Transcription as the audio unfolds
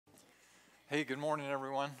Hey, good morning,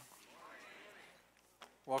 everyone.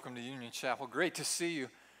 Welcome to Union Chapel. Great to see you.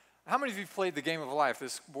 How many of you played the Game of Life,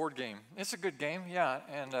 this board game? It's a good game, yeah,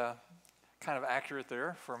 and kind of accurate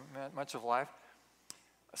there for much of life.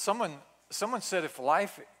 Someone said if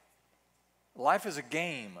life is a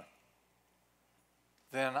game,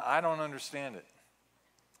 then I don't understand it.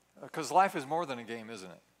 Because life is more than a game,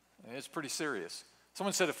 isn't it? It's pretty serious.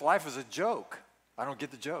 Someone said if life is a joke, I don't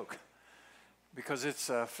get the joke. Because it's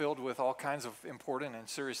filled with all kinds of important and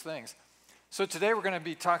serious things. So today we're going to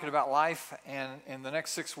be talking about life, and in the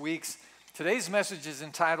next 6 weeks, today's message is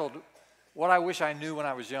entitled, What I Wish I Knew When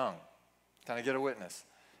I Was Young. Can I get a witness?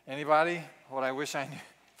 Anybody? What I wish I knew,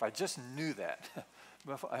 if I just knew that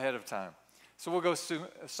ahead of time. So we'll go through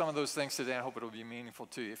some of those things today, and I hope it'll be meaningful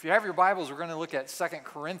to you. If you have your Bibles, we're going to look at 2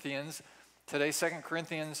 Corinthians. Today, 2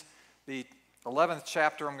 Corinthians, the 11th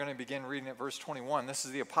chapter, I'm going to begin reading at verse 21. This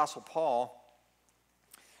is the Apostle Paul.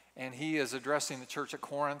 And he is addressing the church at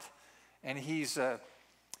Corinth, and he's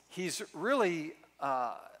really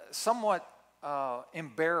somewhat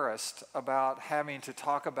embarrassed about having to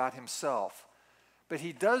talk about himself. But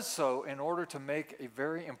he does so in order to make a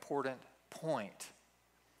very important point.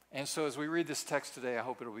 And so as we read this text today, I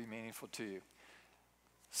hope it'll be meaningful to you.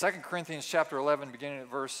 2 Corinthians chapter 11, beginning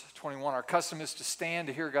at verse 21. Our custom is to stand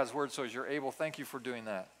to hear God's word, so as you're able, thank you for doing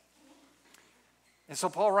that. And so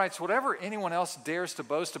Paul writes, whatever anyone else dares to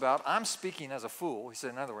boast about, I'm speaking as a fool. He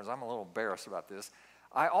said, in other words, I'm a little embarrassed about this.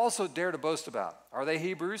 I also dare to boast about. Are they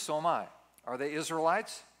Hebrews? So am I. Are they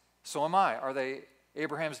Israelites? So am I. Are they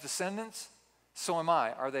Abraham's descendants? So am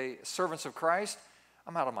I. Are they servants of Christ?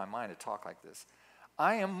 I'm out of my mind to talk like this.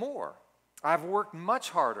 I am more. I've worked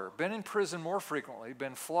much harder, been in prison more frequently,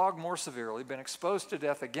 been flogged more severely, been exposed to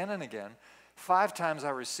death again and again. 5 times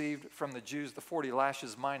I received from the Jews the 40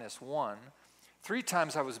 lashes minus 1. 3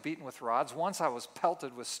 times I was beaten with rods. Once I was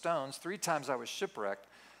pelted with stones. 3 times I was shipwrecked.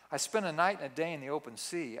 I spent a night and a day in the open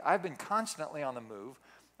sea. I've been constantly on the move.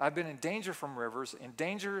 I've been in danger from rivers, in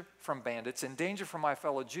danger from bandits, in danger from my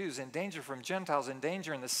fellow Jews, in danger from Gentiles, in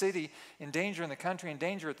danger in the city, in danger in the country, in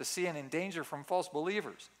danger at the sea, and in danger from false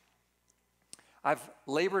believers. I've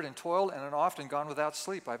labored and toiled and have often gone without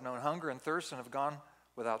sleep. I've known hunger and thirst and have gone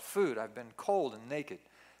without food. I've been cold and naked.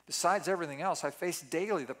 Besides everything else, I face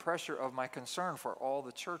daily the pressure of my concern for all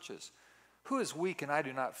the churches. Who is weak and I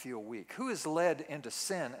do not feel weak? Who is led into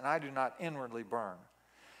sin and I do not inwardly burn?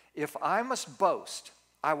 If I must boast,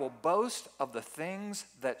 I will boast of the things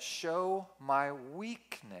that show my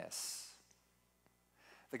weakness.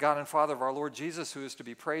 The God and Father of our Lord Jesus, who is to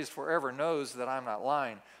be praised forever, knows that I'm not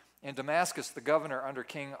lying. In Damascus, the governor under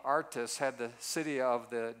King Artaxerxes had the city of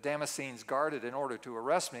the Damascenes guarded in order to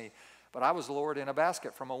arrest me. But I was lowered in a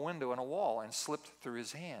basket from a window in a wall and slipped through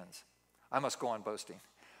his hands. I must go on boasting.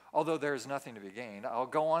 Although there is nothing to be gained, I'll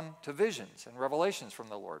go on to visions and revelations from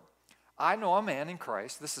the Lord. I know a man in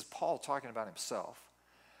Christ. This is Paul talking about himself.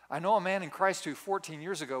 I know a man in Christ who 14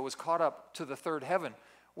 years ago was caught up to the third heaven.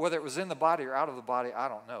 Whether it was in the body or out of the body, I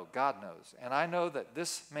don't know. God knows. And I know that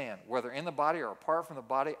this man, whether in the body or apart from the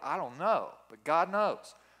body, I don't know, but God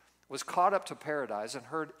knows, was caught up to paradise and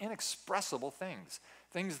heard inexpressible things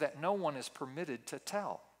that no one is permitted to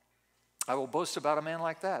tell. I will boast about a man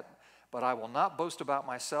like that, but I will not boast about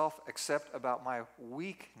myself except about my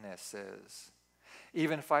weaknesses.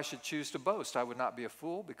 Even if I should choose to boast, I would not be a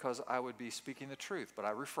fool because I would be speaking the truth, but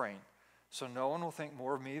I refrain. So no one will think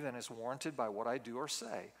more of me than is warranted by what I do or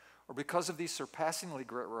say, or because of these surpassingly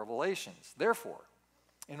great revelations. Therefore,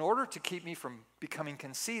 in order to keep me from becoming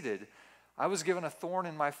conceited, I was given a thorn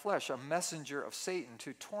in my flesh, a messenger of Satan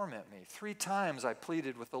to torment me. 3 times I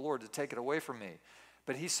pleaded with the Lord to take it away from me.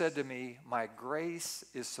 But he said to me, my grace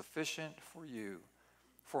is sufficient for you,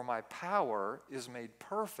 for my power is made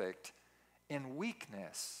perfect in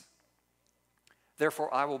weakness.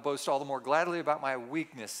 Therefore, I will boast all the more gladly about my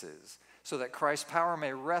weaknesses, so that Christ's power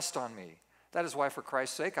may rest on me. That is why, for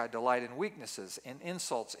Christ's sake, I delight in weaknesses, in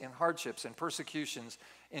insults, in hardships, in persecutions,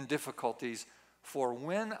 in difficulties. For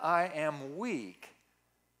when I am weak,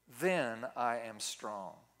 then I am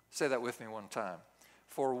strong. Say that with me one time.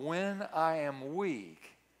 For when I am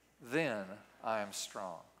weak, then I am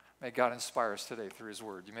strong. May God inspire us today through his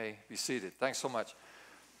word. You may be seated. Thanks so much.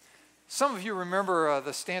 Some of you remember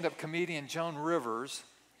the stand-up comedian Joan Rivers.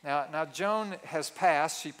 Now Joan has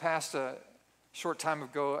passed. She passed a short time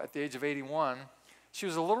ago at the age of 81. She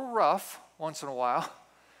was a little rough once in a while.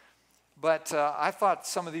 But I thought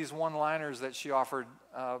some of these one-liners that she offered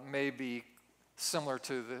may be similar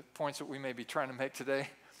to the points that we may be trying to make today.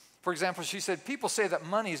 For example, she said, people say that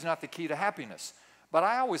money is not the key to happiness. But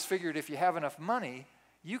I always figured if you have enough money,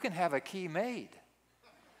 you can have a key made.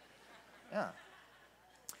 Yeah.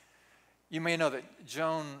 You may know that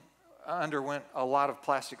Joan underwent a lot of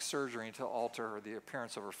plastic surgery to alter the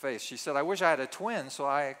appearance of her face. She said, I wish I had a twin so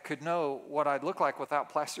I could know what I'd look like without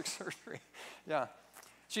plastic surgery. Yeah.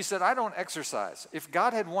 She said, I don't exercise. If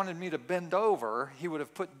God had wanted me to bend over, he would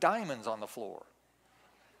have put diamonds on the floor.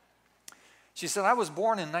 She said, I was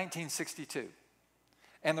born in 1962,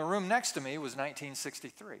 and the room next to me was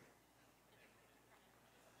 1963.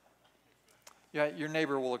 Yeah, your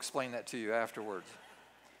neighbor will explain that to you afterwards.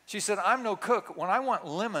 She said, I'm no cook. When I want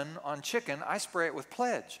lemon on chicken, I spray it with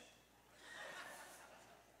Pledge.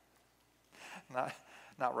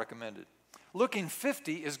 Not recommended. Looking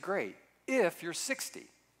 50 is great if you're 60.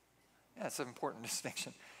 Yeah, that's an important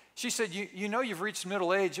distinction. She said, you know you've reached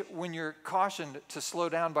middle age when you're cautioned to slow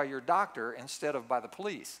down by your doctor instead of by the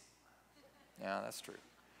police. Yeah, that's true.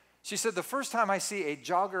 She said, the first time I see a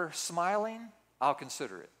jogger smiling, I'll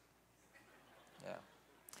consider it. Yeah.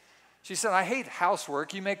 She said, I hate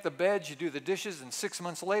housework. You make the beds, you do the dishes, and 6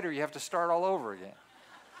 months later you have to start all over again.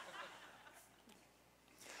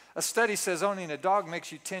 A study says owning a dog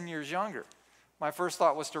makes you 10 years younger. My first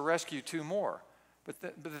thought was to rescue 2 more. But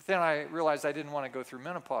then I realized I didn't want to go through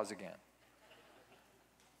menopause again.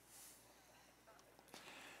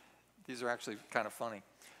 These are actually kind of funny.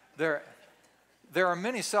 There are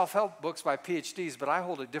many self-help books by PhDs, but I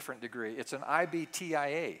hold a different degree. It's an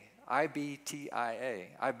IBTIA. IBTIA.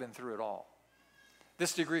 I've been through it all.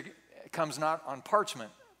 This degree comes not on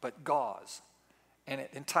parchment, but gauze. And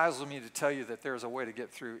it entitles me to tell you that there's a way to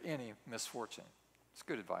get through any misfortune. It's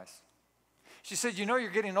good advice. She said, you know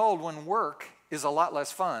you're getting old when work is a lot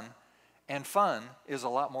less fun, and fun is a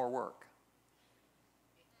lot more work.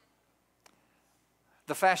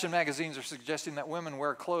 The fashion magazines are suggesting that women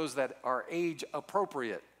wear clothes that are age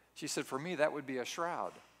appropriate. She said, for me, that would be a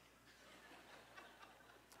shroud.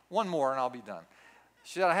 One more and I'll be done.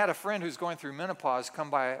 She said, I had a friend who's going through menopause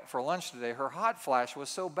come by for lunch today. Her hot flash was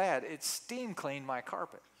so bad, it steam cleaned my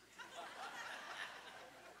carpet.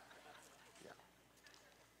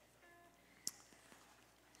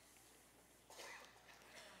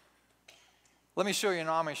 Let me show you an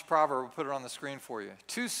Amish proverb. We'll put it on the screen for you.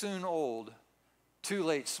 Too soon old, too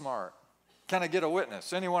late smart. Can I get a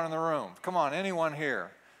witness? Anyone in the room? Come on, anyone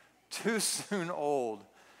here? Too soon old,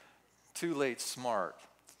 too late smart.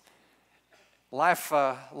 Life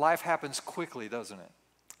happens quickly, doesn't it?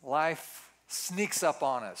 Life sneaks up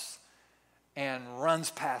on us and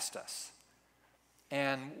runs past us.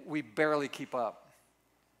 And we barely keep up.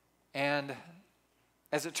 And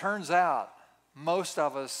as it turns out, most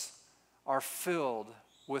of us are filled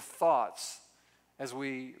with thoughts as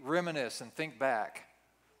we reminisce and think back,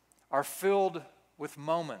 are filled with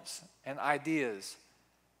moments and ideas.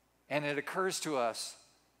 And it occurs to us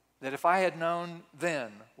that if I had known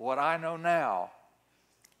then what I know now,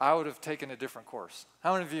 I would have taken a different course.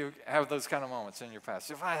 How many of you have those kind of moments in your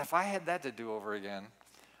past? If I had that to do over again,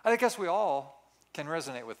 I guess we all can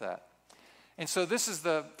resonate with that. And so this is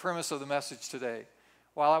the premise of the message today.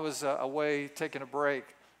 While I was away taking a break,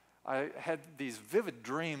 I had these vivid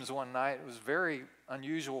dreams one night. It was very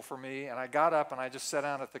unusual for me, and I got up and I just sat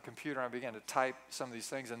down at the computer and I began to type some of these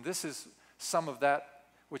things, and this is some of that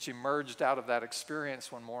which emerged out of that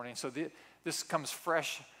experience one morning. So this comes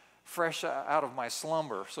fresh out of my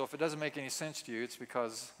slumber. So if it doesn't make any sense to you, it's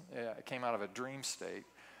because it came out of a dream state.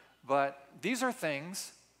 But these are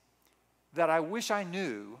things that I wish I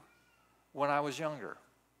knew when I was younger.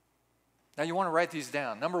 Now you want to write these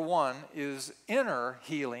down. Number one is inner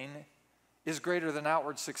healing is greater than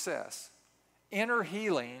outward success. Inner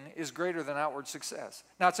healing is greater than outward success.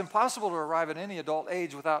 Now it's impossible to arrive at any adult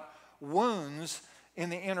age without wounds in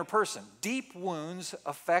the inner person. Deep wounds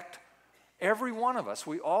affect every one of us.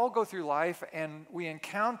 We all go through life and we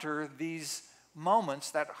encounter these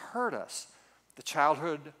moments that hurt us. The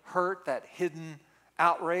childhood hurt, that hidden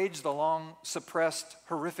outrage, the long suppressed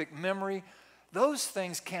horrific memory. Those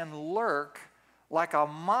things can lurk like a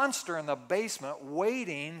monster in the basement,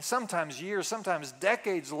 waiting, sometimes years, sometimes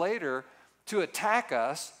decades later, to attack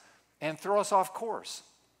us and throw us off course.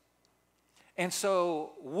 And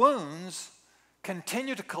so wounds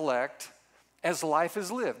continue to collect as life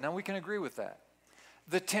is lived. Now we can agree with that.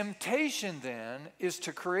 The temptation then is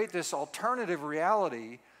to create this alternative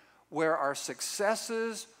reality where our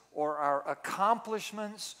successes or our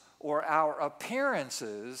accomplishments or our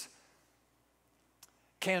appearances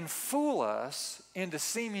can fool us into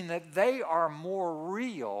seeming that they are more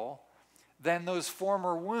real than those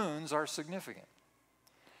former wounds are significant.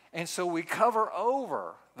 And so we cover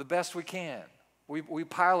over the best we can. We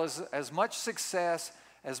pile as much success,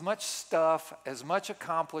 as much stuff, as much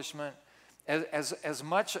accomplishment, as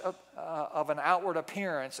much of an outward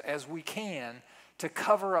appearance as we can to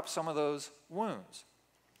cover up some of those wounds.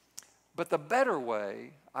 But the better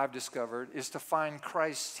way, I've discovered, is to find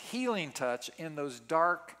Christ's healing touch in those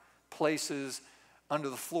dark places under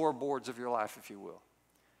the floorboards of your life, if you will.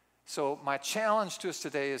 So my challenge to us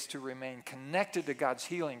today is to remain connected to God's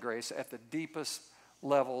healing grace at the deepest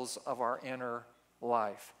levels of our inner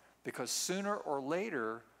life. Because sooner or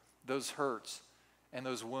later, those hurts and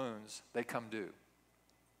those wounds, they come due.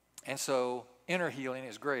 And so inner healing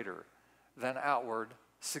is greater than outward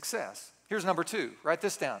success. Here's number 2. Write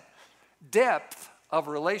this down. Depth of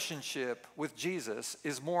relationship with Jesus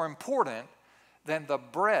is more important than the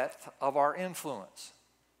breadth of our influence.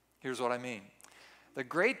 Here's what I mean. The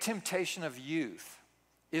great temptation of youth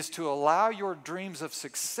is to allow your dreams of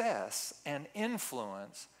success and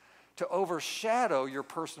influence to overshadow your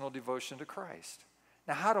personal devotion to Christ.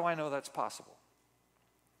 Now, how do I know that's possible?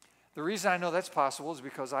 The reason I know that's possible is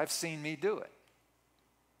because I've seen me do it.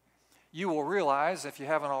 You will realize, if you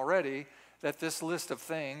haven't already, that this list of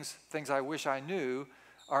things I wish I knew,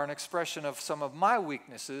 are an expression of some of my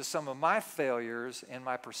weaknesses, some of my failures in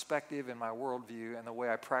my perspective, in my worldview, and the way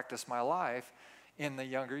I practice my life in the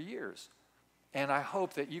younger years. And I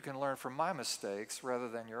hope that you can learn from my mistakes rather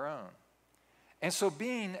than your own. And so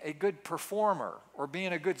being a good performer, or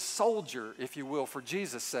being a good soldier, if you will, for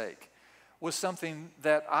Jesus' sake, was something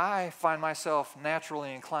that I find myself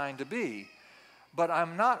naturally inclined to be. But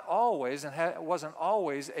I'm not always, and wasn't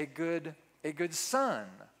always, a good son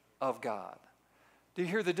of God. Do you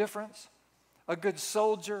hear the difference? A good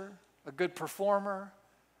soldier, a good performer,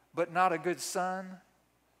 but not a good son,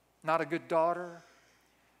 not a good daughter.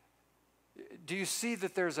 Do you see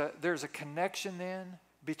that there's a connection then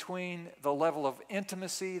between the level of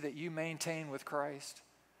intimacy that you maintain with Christ,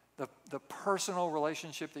 the personal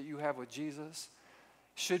relationship that you have with Jesus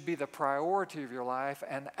should be the priority of your life,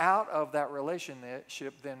 and out of that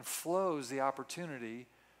relationship then flows the opportunity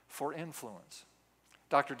for influence.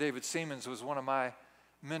 Dr. David Seamans was one of my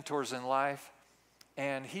mentors in life,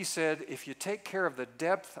 and he said, if you take care of the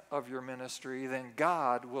depth of your ministry, then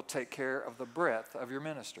God will take care of the breadth of your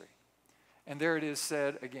ministry. And there it is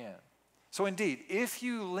said again. So indeed, if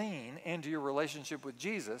you lean into your relationship with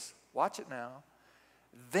Jesus, watch it now,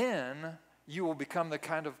 then you will become the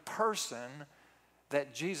kind of person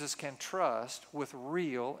that Jesus can trust with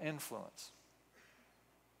real influence.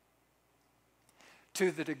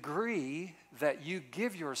 To the degree that you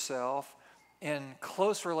give yourself in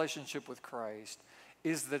close relationship with Christ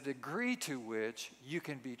is the degree to which you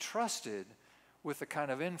can be trusted with the kind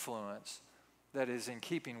of influence that is in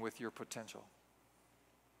keeping with your potential.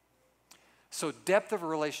 So depth of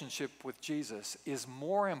relationship with Jesus is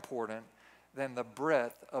more important than the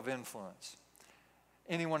breadth of influence.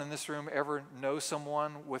 Anyone in this room ever know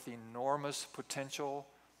someone with enormous potential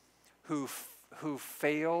who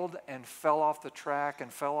failed and fell off the track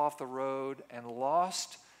and fell off the road and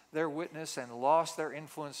lost their witness and lost their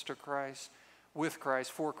influence to Christ, with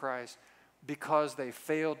Christ, for Christ, because they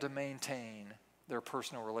failed to maintain their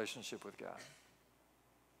personal relationship with God?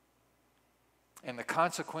 And the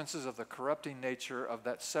consequences of the corrupting nature of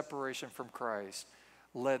that separation from Christ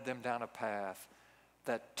led them down a path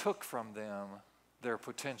that took from them their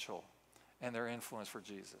potential and their influence for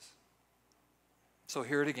Jesus. So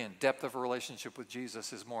hear it again. Depth of a relationship with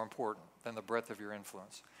Jesus is more important than the breadth of your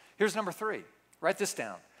influence. Here's number 3. Write this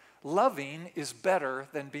down. Loving is better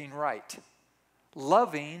than being right.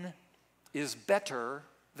 Loving is better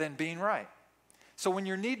than being right. So when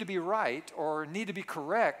your need to be right or need to be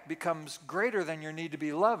correct becomes greater than your need to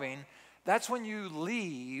be loving, that's when you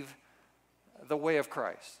leave the way of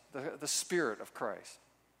Christ, the spirit of Christ.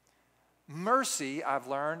 Mercy, I've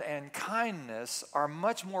learned, and kindness are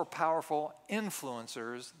much more powerful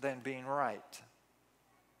influencers than being right.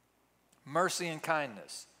 Mercy and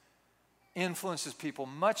kindness influences people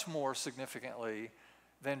much more significantly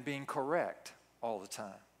than being correct all the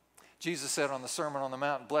time. Jesus said on the Sermon on the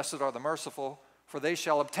Mount, "Blessed are the merciful, for they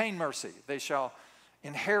shall obtain mercy. They shall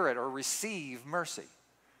inherit or receive mercy."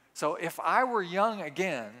 So if I were young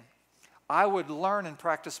again, I would learn and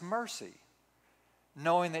practice mercy,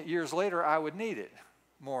 knowing that years later I would need it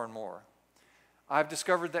more and more. I've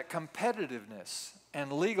discovered that competitiveness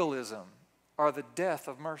and legalism are the death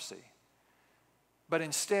of mercy. But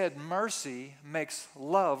instead, mercy makes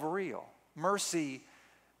love real. Mercy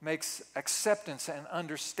makes acceptance and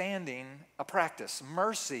understanding a practice.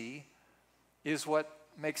 Mercy is what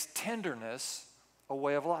makes tenderness a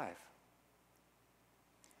way of life.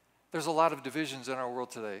 There's a lot of divisions in our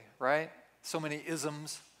world today, right? So many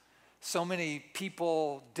isms, so many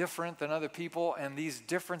people different than other people, and these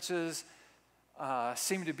differences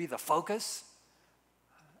seem to be the focus.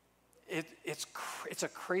 It's a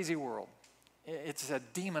crazy world. It's a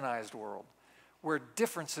demonized world where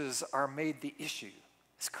differences are made the issue.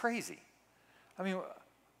 It's crazy. I mean,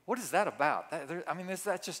 what is that about?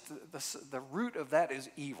 That's just the root of that is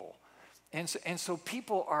evil. And so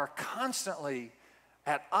people are constantly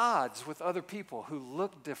at odds with other people who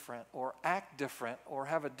look different or act different or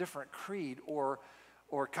have a different creed or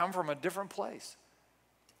come from a different place.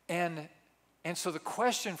 And so the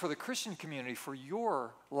question for the Christian community, for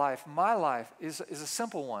your life, my life, is a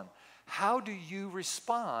simple one. How do you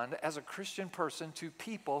respond as a Christian person to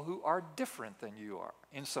people who are different than you are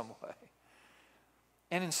in some way?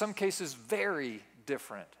 And in some cases, very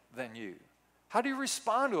different than you. How do you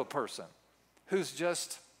respond to a person who's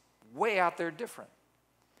just way out there different?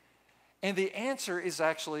 And the answer is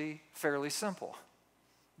actually fairly simple.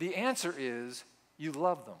 The answer is you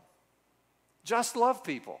love them. Just love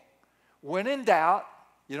people. When in doubt,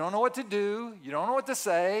 you don't know what to do, you don't know what to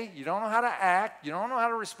say, you don't know how to act, you don't know how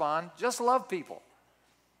to respond, just love people.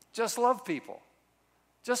 Just love people.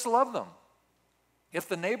 Just love them. If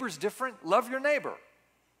the neighbor's different, love your neighbor.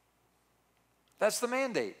 That's the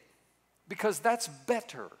mandate, because that's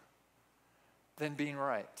better than being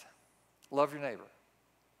right. Love your neighbor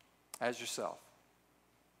as yourself.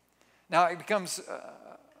 Now, it becomes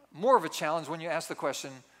more of a challenge when you ask the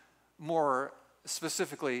question more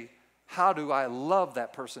specifically, how do I love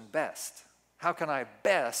that person best? How can I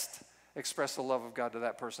best express the love of God to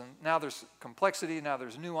that person? Now there's complexity, now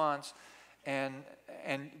there's nuance, and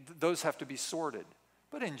those have to be sorted.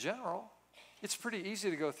 But in general, it's pretty easy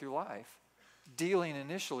to go through life dealing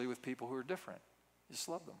initially with people who are different. Just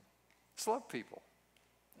love them. Just love people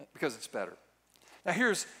because it's better. Now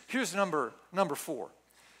here's number 4.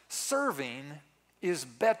 Serving is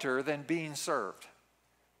better than being served.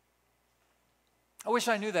 I wish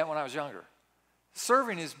I knew that when I was younger.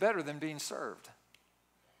 Serving is better than being served.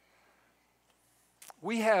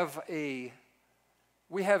 We have a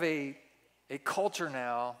culture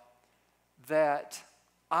now that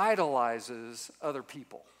idolizes other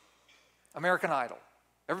people. American Idol.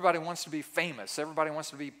 Everybody wants to be famous. Everybody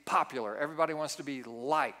wants to be popular. Everybody wants to be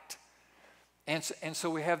liked. And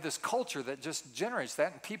so we have this culture that just generates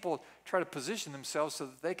that, and people try to position themselves so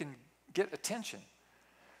that they can get attention.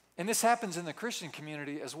 And this happens in the Christian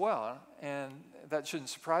community as well, and that shouldn't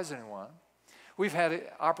surprise anyone. We've had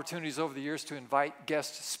opportunities over the years to invite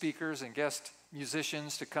guest speakers and guest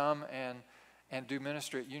musicians to come and do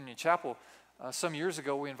ministry at Union Chapel. Some years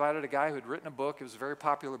ago, we invited a guy who had written a book. It was a very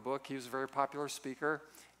popular book. He was a very popular speaker,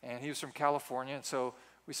 and he was from California. And so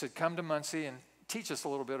we said, come to Muncie and teach us a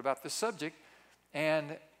little bit about this subject.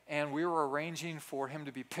 And we were arranging for him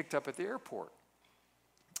to be picked up at the airport.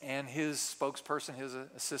 And his spokesperson, his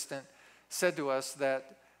assistant, said to us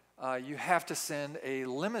that you have to send a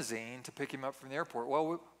limousine to pick him up from the airport.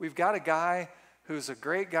 Well, we've got a guy who's a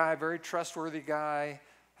great guy, very trustworthy guy,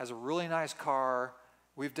 has a really nice car.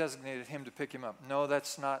 We've designated him to pick him up. No,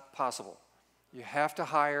 that's not possible. You have to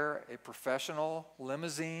hire a professional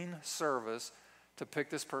limousine service to pick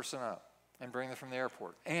this person up and bring them from the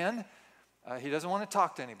airport. And he doesn't want to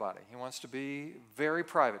talk to anybody. He wants to be very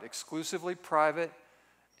private, exclusively private.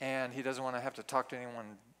 And he doesn't want to have to talk to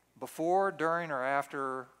anyone before, during, or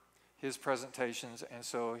after his presentations, and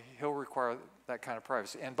so he'll require that kind of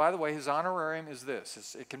privacy. And by the way, his honorarium is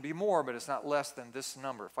this. It can be more, but it's not less than this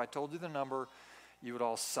number. If I told you the number, you would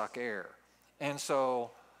all suck air. And so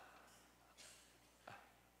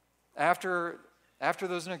after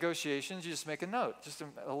those negotiations, you just make a note, just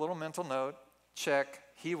a little mental note, check,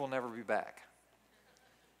 he will never be back.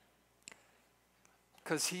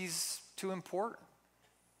 Because he's too important.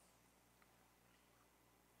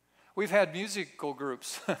 We've had musical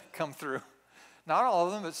groups come through. Not all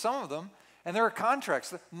of them, but some of them. And there are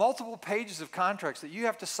contracts, multiple pages of contracts that you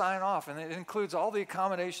have to sign off. And it includes all the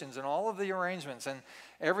accommodations and all of the arrangements. And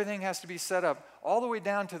everything has to be set up all the way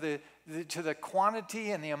down to the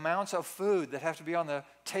quantity and the amounts of food that have to be on the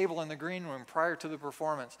table in the green room prior to the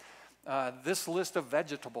performance. This list of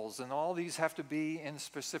vegetables, and all these have to be in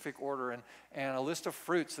specific order, and a list of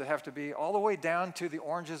fruits that have to be all the way down to the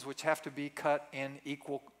oranges, which have to be cut in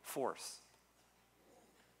equal fourths.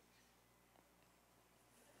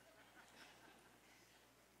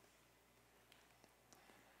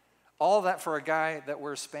 All that for a guy that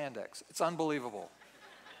wears spandex. It's unbelievable.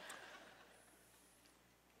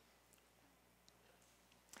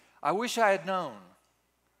 I wish I had known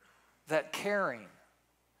that caring,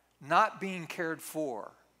 not being cared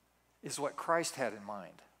for, is what Christ had in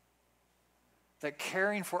mind. That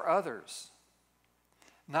caring for others,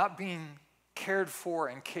 not being cared for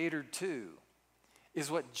and catered to, is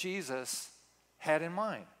what Jesus had in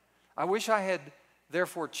mind. I wish I had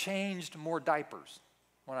therefore changed more diapers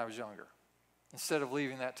when I was younger. instead of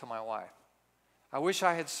leaving that to my wife. I wish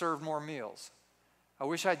I had served more meals. I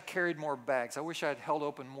wish I'd carried more bags. I wish I'd held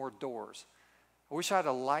open more doors. I wish I'd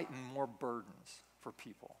lightened more burdens for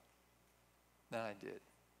people than I did.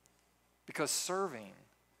 Because serving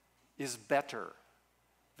is better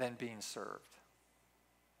than being served.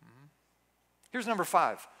 Here's number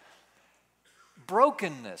 5.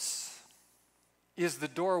 Brokenness is the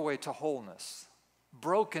doorway to wholeness.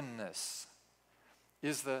 Brokenness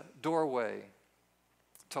is the doorway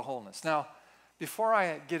to wholeness. Now, before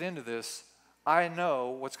I get into this, I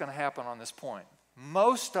know what's going to happen on this point.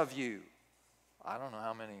 Most of you, I don't know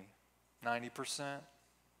how many, 90%,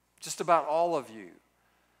 just about all of you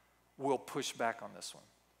will push back on this one.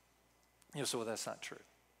 You say, well, that's not true.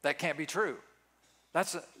 That can't be true.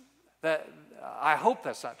 I hope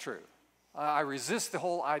that's not true. I resist the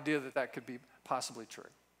whole idea that that could be possibly true.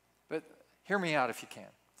 But hear me out if you can.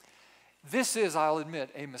 This is, I'll admit,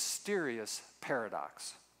 a mysterious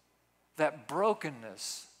paradox. That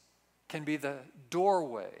brokenness can be the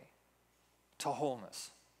doorway to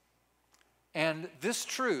wholeness. And this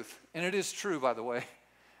truth, and it is true, by the way,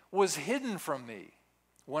 was hidden from me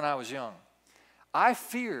when I was young. I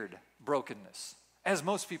feared brokenness, as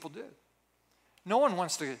most people do. No one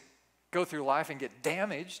wants to go through life and get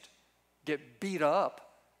damaged, get beat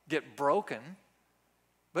up, get broken,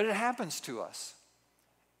 but it happens to us.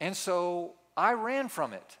 And so I ran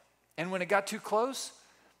from it. And when it got too close,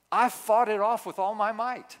 I fought it off with all my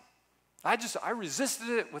might. I resisted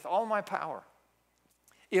it with all my power.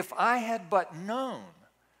 If I had but known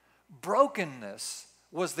brokenness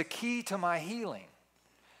was the key to my healing,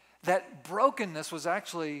 that brokenness was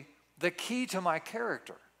actually the key to my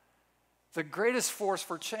character, the greatest force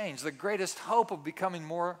for change, the greatest hope of becoming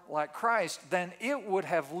more like Christ, then it would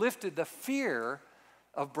have lifted the fear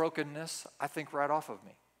of brokenness, I think, right off of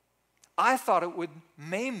me. I thought it would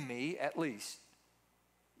maim me at least,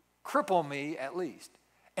 cripple me at least,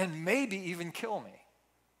 and maybe even kill me.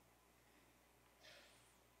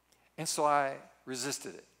 And so I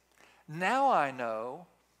resisted it. Now I know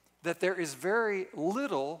that there is very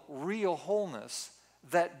little real wholeness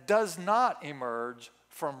that does not emerge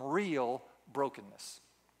from real brokenness.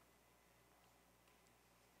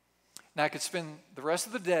 Now I could spend the rest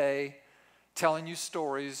of the day telling you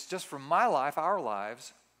stories just from my life, our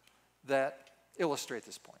lives, that illustrate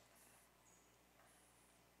this point.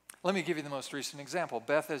 Let me give you the most recent example.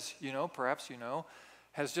 Beth, as you know, perhaps you know,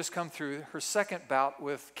 has just come through her second bout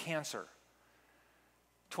with cancer.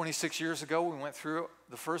 26 years ago, we went through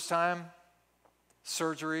the first time,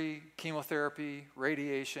 surgery, chemotherapy,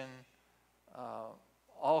 radiation,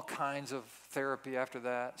 all kinds of therapy after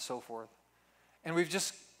that, so forth. And we've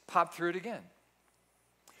just popped through it again.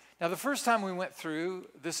 Now, the first time we went through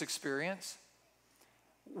this experience,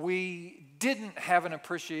 we didn't have an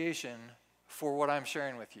appreciation for what I'm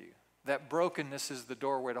sharing with you, that brokenness is the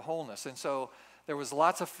doorway to wholeness. And so there was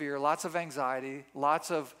lots of fear, lots of anxiety,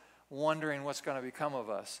 lots of wondering what's going to become of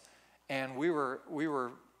us. And we were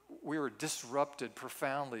disrupted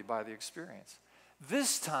profoundly by the experience.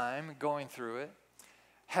 This time, going through it,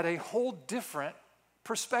 had a whole different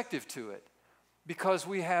perspective to it because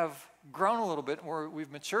we have grown a little bit, or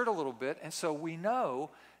we've matured a little bit, and so we know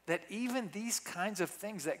that even these kinds of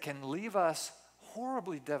things that can leave us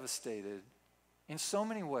horribly devastated in so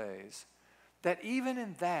many ways, that even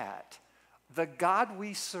in that, the God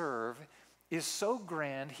we serve is so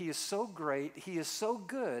grand, He is so great, He is so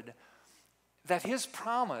good, that His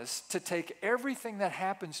promise to take everything that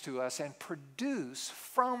happens to us and produce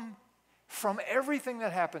from everything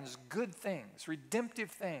that happens good things, redemptive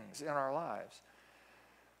things in our lives,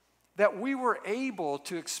 that we were able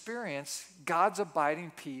to experience God's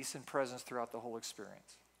abiding peace and presence throughout the whole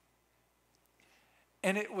experience.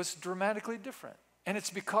 And it was dramatically different. And it's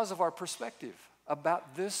because of our perspective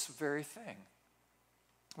about this very thing.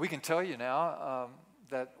 We can tell you now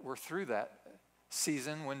that we're through that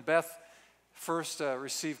season. When Beth first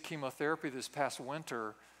received chemotherapy this past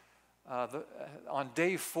winter, on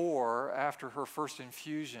day 4 after her first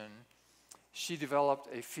infusion, she developed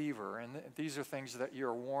a fever. And these are things that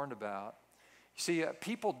you're warned about. You see,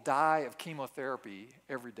 people die of chemotherapy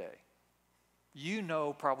every day. You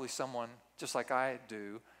know probably someone, just like I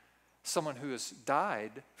do, someone who has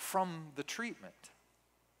died from the treatment.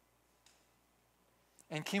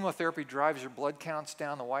 And chemotherapy drives your blood counts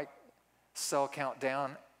down, the white cell count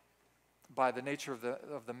down by the nature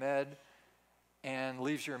of the med, and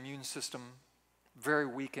leaves your immune system very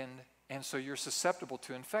weakened, and so you're susceptible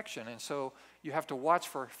to infection. And so you have to watch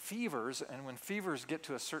for fevers, and when fevers get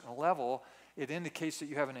to a certain level, it indicates that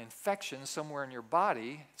you have an infection somewhere in your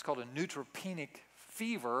body. It's called a neutropenic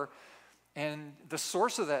fever, And the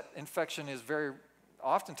source of that infection is very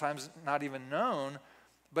oftentimes not even known,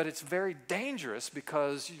 but it's very dangerous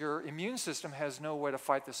because your immune system has no way to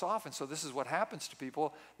fight this off. And so this is what happens to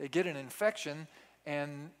people. They get an infection,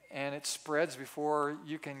 and it spreads before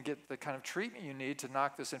you can get the kind of treatment you need to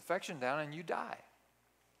knock this infection down, and you die.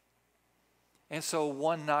 And so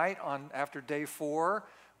one night after day 4,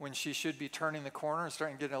 when she should be turning the corner and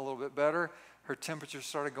starting getting a little bit better, her temperature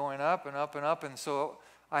started going up and up and up. And so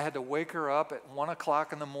I had to wake her up at 1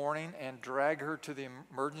 o'clock in the morning and drag her to the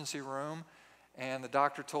emergency room. And the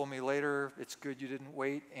doctor told me later, it's good you didn't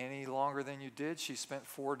wait any longer than you did. She spent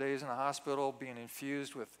 4 days in the hospital being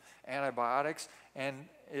infused with antibiotics. And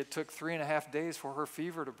it took 3.5 days for her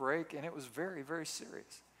fever to break. And it was very, very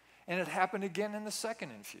serious. And it happened again in the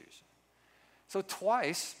second infusion. So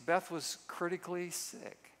twice, Beth was critically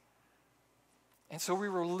sick. And so we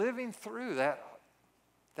were living through that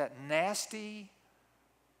nasty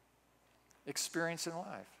experience in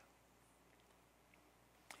life.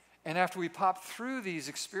 And after we popped through these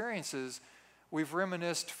experiences, we've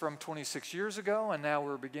reminisced from 26 years ago, and now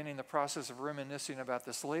we're beginning the process of reminiscing about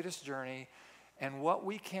this latest journey. And what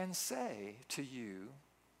we can say to you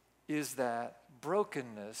is that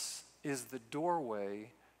brokenness is the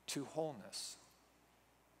doorway to wholeness.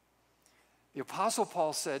 The Apostle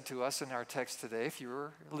Paul said to us in our text today, if you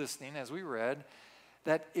were listening as we read,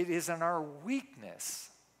 that it is in our weakness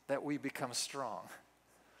that we become strong.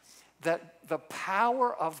 That the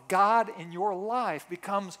power of God in your life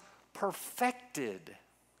becomes perfected,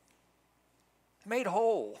 made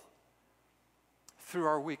whole through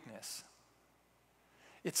our weakness.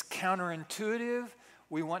 It's counterintuitive.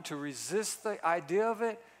 We want to resist the idea of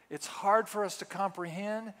it. It's hard for us to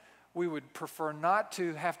comprehend. We would prefer not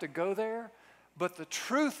to have to go there. But the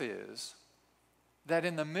truth is that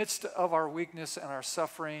in the midst of our weakness and our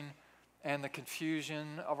suffering and the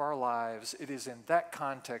confusion of our lives, it is in that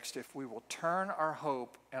context, if we will turn our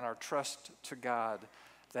hope and our trust to God,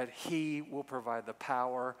 that He will provide the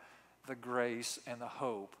power, the grace, and the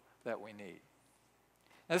hope that we need.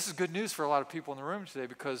 Now, this is good news for a lot of people in the room today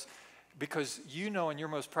because you know in your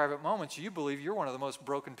most private moments, you believe you're one of the most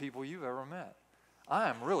broken people you've ever met. I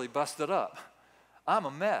am really busted up. I'm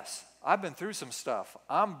a mess. I've been through some stuff.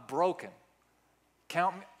 I'm broken.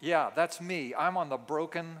 Count me. Yeah, that's me. I'm on the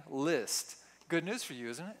broken list. Good news for you,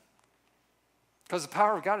 isn't it? Because the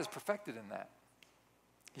power of God is perfected in that,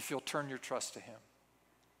 if you'll turn your trust to Him.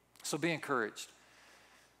 So be encouraged.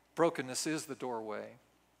 Brokenness is the doorway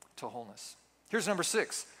to wholeness. Here's number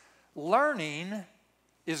 6. Learning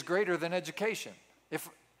is greater than education. This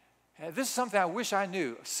is something I wish I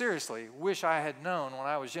knew, seriously, wish I had known when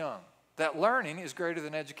I was young, that learning is greater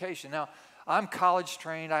than education. Now, I'm college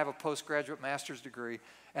trained. I have a postgraduate master's degree.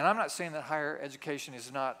 And I'm not saying that higher education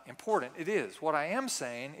is not important. It is. What I am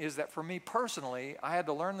saying is that for me personally, I had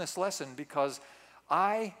to learn this lesson because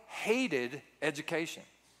I hated education.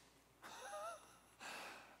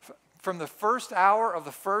 From the first hour of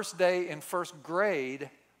the first day in first grade,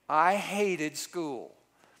 I hated school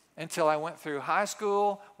until I went through high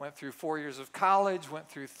school, went through 4 years of college, went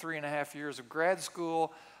through 3.5 years of grad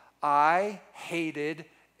school. I hated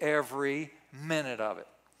every minute of it.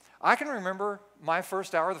 I can remember my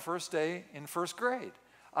first hour, the first day in first grade.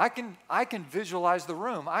 I can visualize the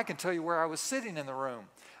room. I can tell you where I was sitting in the room.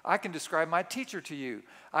 I can describe my teacher to you.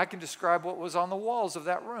 I can describe what was on the walls of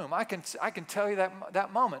that room. I can tell you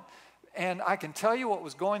that moment. And I can tell you what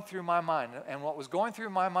was going through my mind. And what was going through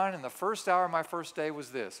my mind in the first hour of my first day was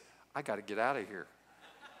this: I got to get out of here.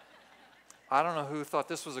 I don't know who thought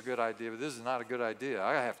this was a good idea, but this is not a good idea.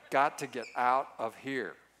 I have got to get out of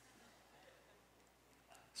here.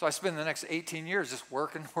 So I spend the next 18 years just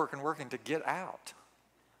working to get out.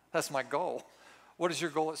 That's my goal. What is your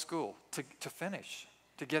goal at school? To finish,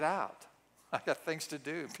 to get out. I got things to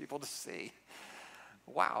do, people to see.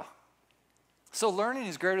 Wow. So learning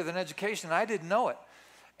is greater than education. I didn't know it.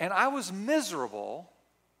 And I was miserable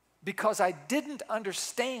because I didn't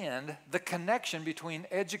understand the connection between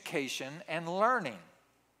education and learning.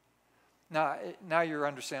 Now you're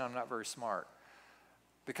understanding I'm not very smart.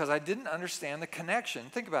 Because I didn't understand the connection,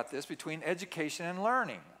 think about this, between education and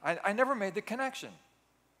learning. I never made the connection.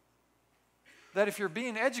 That if you're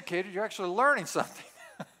being educated, you're actually learning something.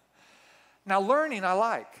 Now, learning I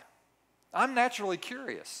like. I'm naturally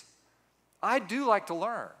curious. I do like to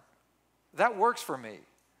learn. That works for me.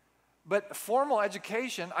 But formal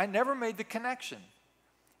education, I never made the connection.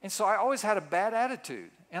 And so I always had a bad attitude,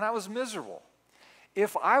 and I was miserable.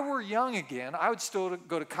 If I were young again, I would still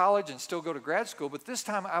go to college and still go to grad school, but this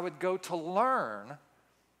time I would go to learn,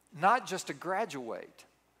 not just to graduate.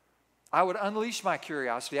 I would unleash my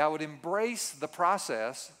curiosity. I would embrace the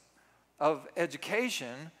process of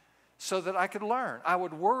education so that I could learn. I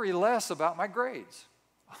would worry less about my grades,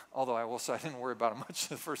 although I will say I didn't worry about it much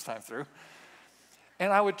the first time through.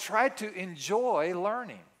 And I would try to enjoy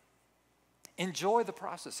learning. Enjoy the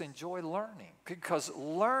process, enjoy learning, because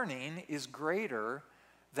learning is greater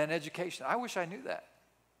than education. I wish I knew that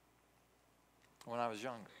when I was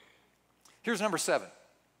younger. Here's number 7.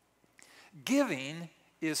 Giving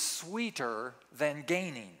is sweeter than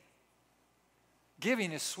gaining.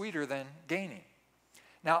 Giving is sweeter than gaining.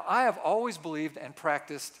 Now, I have always believed and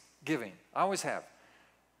practiced giving. I always have.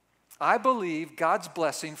 I believe God's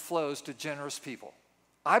blessing flows to generous people.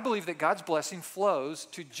 I believe that God's blessing flows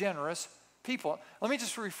to generous people. Let me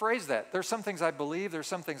just rephrase that. There's some things I believe, there's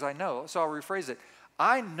some things I know, so I'll rephrase it.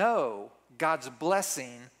 I know God's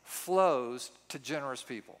blessing flows to generous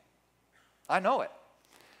people. I know it.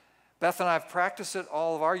 Beth and I have practiced it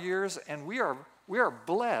all of our years, and we are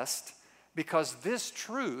blessed because this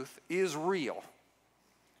truth is real.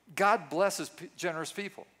 God blesses generous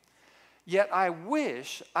people. Yet I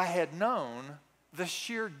wish I had known the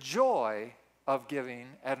sheer joy of giving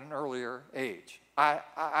at an earlier age.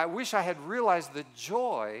 I wish I had realized the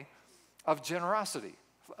joy of generosity.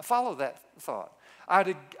 Follow that thought.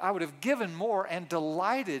 I would have given more and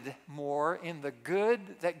delighted more in the good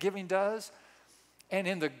that giving does and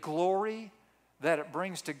in the glory that it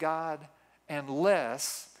brings to God, and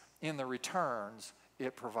less in the returns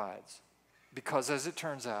it provides. Because as it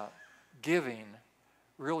turns out, giving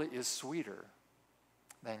really is sweeter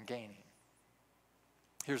than gaining.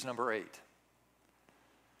 Here's number 8.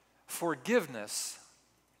 Forgiveness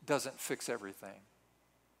doesn't fix everything.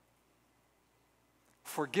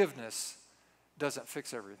 Forgiveness doesn't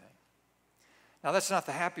fix everything. Now, that's not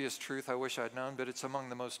the happiest truth I wish I'd known, but it's among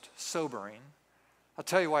the most sobering. I'll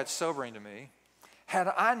tell you why it's sobering to me. Had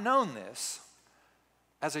I known this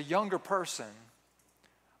as a younger person,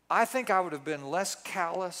 I think I would have been less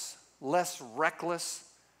callous, less reckless,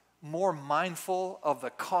 more mindful of the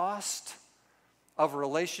cost of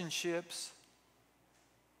relationships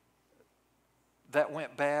that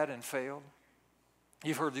went bad and failed.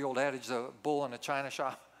 You've heard the old adage, the bull in a china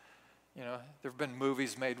shop. You know, there have been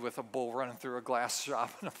movies made with a bull running through a glass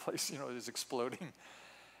shop in a place, is exploding.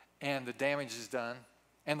 And the damage is done.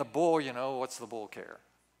 And the bull, what's the bull care?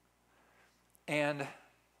 And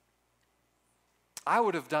I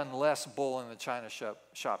would have done less bull in the china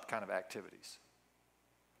shop kind of activities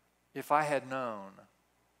if I had known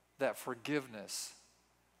that forgiveness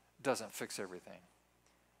doesn't fix everything.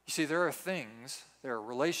 You see, there are things, there are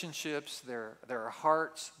relationships, there are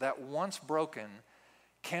hearts that once broken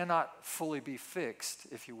cannot fully be fixed,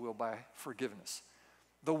 if you will, by forgiveness.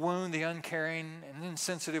 The wound, the uncaring, and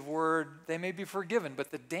insensitive word, they may be forgiven,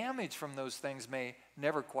 but the damage from those things may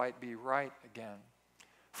never quite be right again.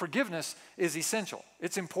 Forgiveness is essential.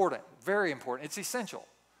 It's important, very important. It's essential.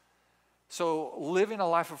 So living a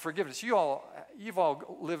life of forgiveness, you've all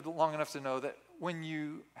lived long enough to know that when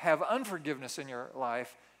you have unforgiveness in your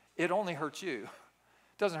life, it only hurts you.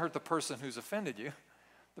 It doesn't hurt the person who's offended you.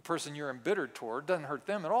 The person you're embittered toward doesn't hurt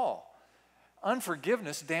them at all.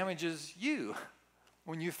 Unforgiveness damages you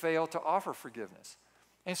when you fail to offer forgiveness.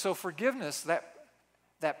 And so forgiveness,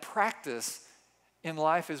 that practice in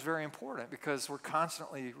life is very important because we're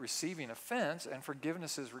constantly receiving offense and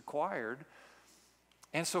forgiveness is required.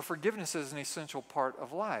 And so forgiveness is an essential part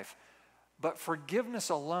of life. But forgiveness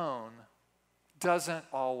alone doesn't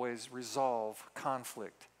always resolve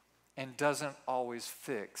conflict and doesn't always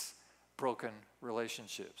fix broken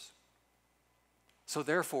relationships. So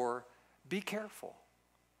therefore, be careful.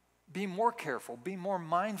 Be more careful. Be more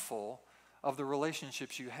mindful of the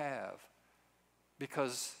relationships you have,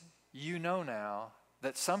 because you know now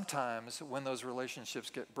that sometimes when those relationships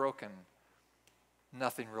get broken,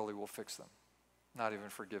 nothing really will fix them, not even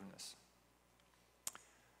forgiveness.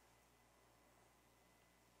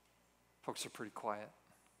 Folks are pretty quiet.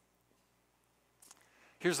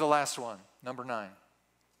 Here's the last one, number 9.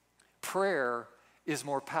 Prayer is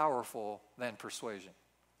more powerful than persuasion.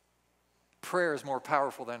 Prayer is more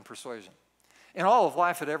powerful than persuasion. In all of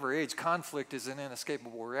life at every age, conflict is an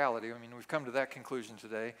inescapable reality. I mean, we've come to that conclusion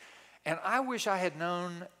today. And I wish I had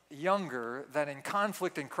known younger that in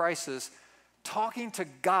conflict and crisis, talking to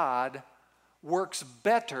God works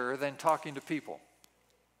better than talking to people.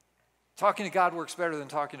 Talking to God works better than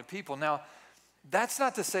talking to people. Now, that's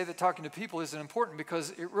not to say that talking to people isn't important, because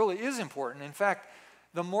it really is important. In fact,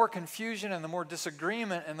 the more confusion and the more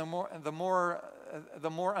disagreement and the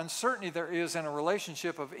more uncertainty there is in a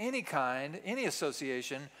relationship of any kind, any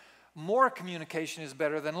association, more communication is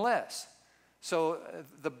better than less. So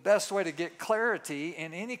the best way to get clarity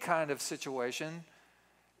in any kind of situation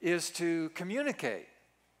is to communicate.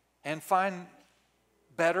 and find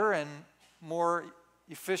better and more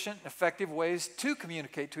efficient and effective ways to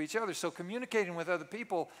communicate to each other. So communicating with other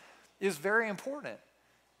people is very important.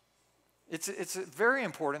 It's very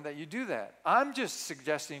important that you do that. I'm just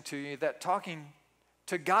suggesting to you that talking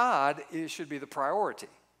to God should be the priority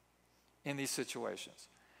in these situations.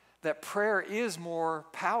 That prayer is more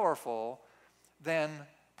powerful than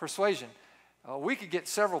persuasion. We could get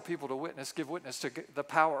several people to give witness to the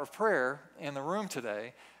power of prayer in the room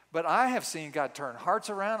today, but I have seen God turn hearts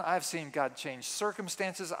around. I've seen God change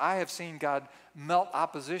circumstances. I have seen God melt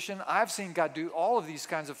opposition. I've seen God do all of these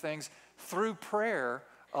kinds of things through prayer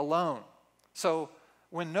alone. So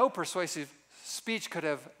when no persuasive speech could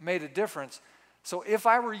have made a difference, so if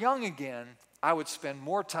I were young again, I would spend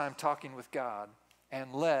more time talking with God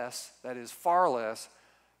and less, that is far less,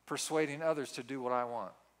 persuading others to do what I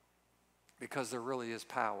want, because there really is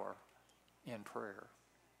power in prayer.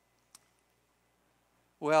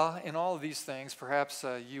 Well, in all of these things, perhaps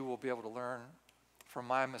you will be able to learn from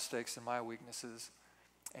my mistakes and my weaknesses,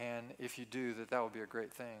 and if you do, that would be a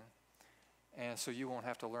great thing. And so you won't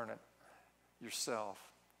have to learn it yourself.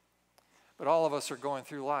 But all of us are going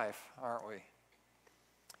through life, aren't we?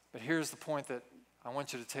 But here's the point that I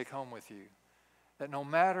want you to take home with you, that no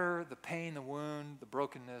matter the pain, the wound, the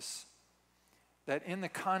brokenness, that in the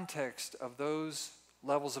context of those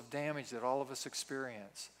levels of damage that all of us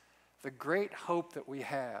experience, the great hope that we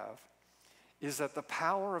have is that the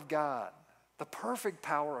power of God, the perfect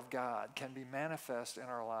power of God, can be manifest in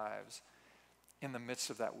our lives in the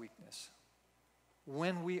midst of that weakness.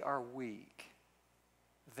 When we are weak,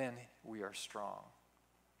 then we are strong,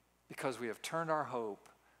 because we have turned our hope,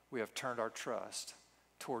 we have turned our trust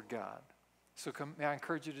toward God. So may I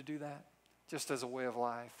encourage you to do that, just as a way of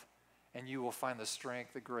life, and you will find the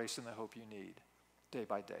strength, the grace, and the hope you need day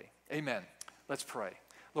by day. Amen. Let's pray.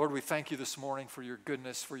 Lord, we thank you this morning for your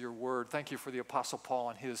goodness, for your word. Thank you for the Apostle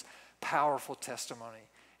Paul and his powerful testimony.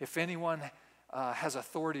 If anyone has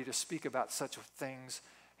authority to speak about such things,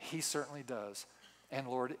 he certainly does. And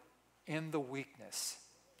Lord, in the weakness,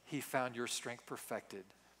 he found your strength perfected.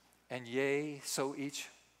 And yea, so each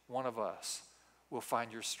one of us will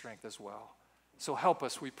find your strength as well. So help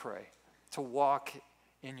us, we pray, to walk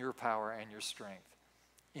in your power and your strength.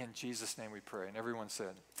 In Jesus' name we pray. And everyone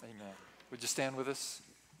said, amen. Would you stand with us?